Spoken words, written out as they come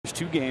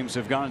2 games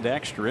have gone into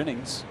extra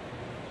innings.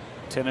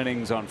 10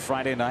 innings on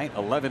Friday night,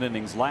 11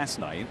 innings last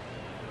night.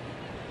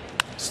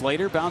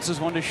 Slater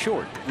bounces one to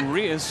short.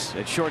 Urias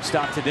at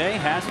shortstop today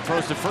has it,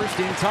 throws to first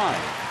in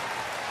time.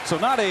 So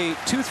not a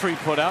 2-3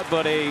 put out,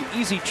 but a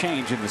easy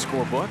change in the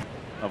scorebook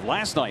of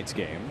last night's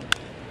game.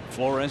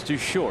 Flores to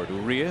short.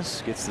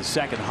 Urias gets the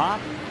second hop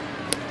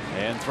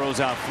and throws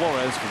out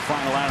Flores for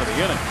final out of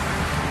the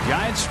inning.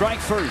 Giants strike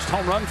first.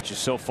 Home run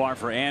just so far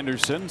for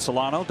Anderson.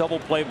 Solano double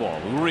play ball.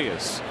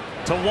 Urias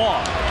to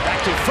Wong.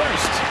 Back to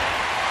first.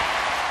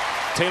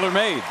 Taylor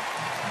made.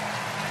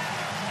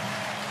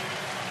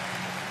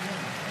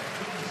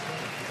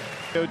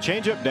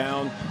 Change up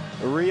down.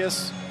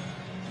 Urias.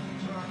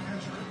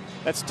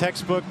 That's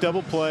textbook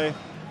double play.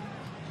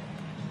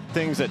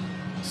 Things that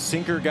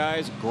sinker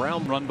guys.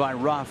 Ground run by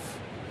Ruff.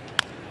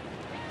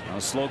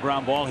 A slow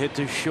ground ball hit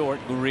to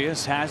short.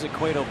 Urias has it.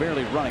 Cueto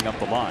barely running up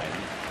the line.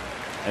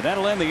 And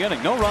that'll end the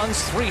inning. No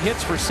runs, 3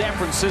 hits for San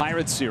Francisco.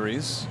 Pirates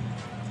series.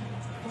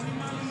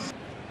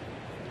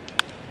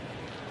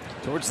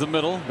 Towards the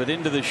middle, but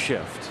into the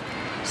shift.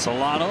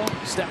 Solano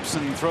steps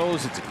and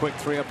throws. It's a quick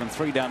 3 up and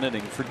 3 down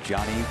inning for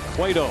Johnny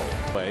Cueto.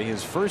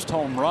 His first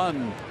home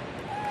run.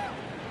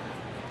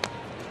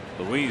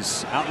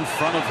 Luis out in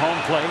front of home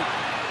plate.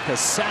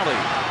 Casali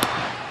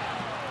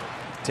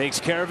takes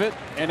care of it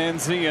and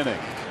ends the inning.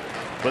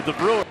 But the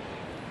Brewers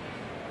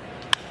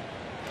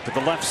to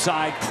the left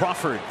side.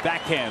 Crawford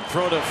backhand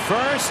throw to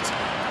first,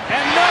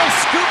 and no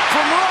scoop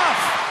from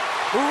Ruff.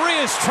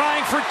 Urias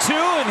trying for 2,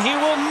 and he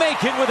will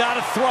make it without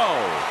a throw.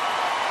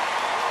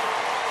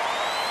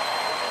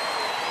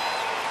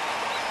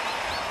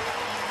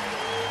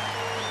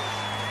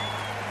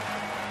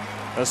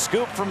 A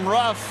scoop from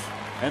Ruff,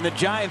 and the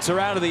Giants are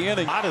out of the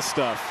inning. A lot of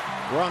stuff.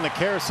 We're on the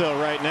carousel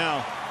right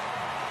now.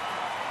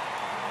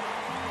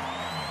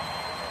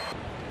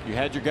 You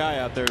had your guy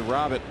out there to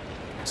rob it.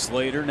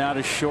 Slater now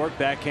to short,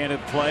 backhanded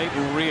play.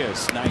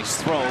 Urias,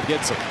 nice throw,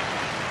 gets him.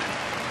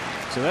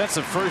 So that's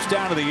the first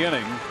down of the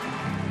inning.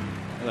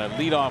 And that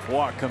leadoff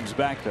walk comes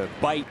back to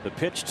bite. The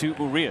pitch to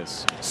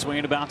Urias.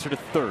 Swinging a bouncer to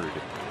third.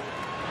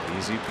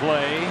 Easy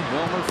play.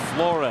 Wilmer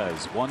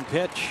Flores. 1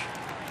 pitch,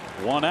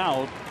 1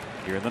 out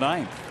here in the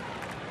 9th.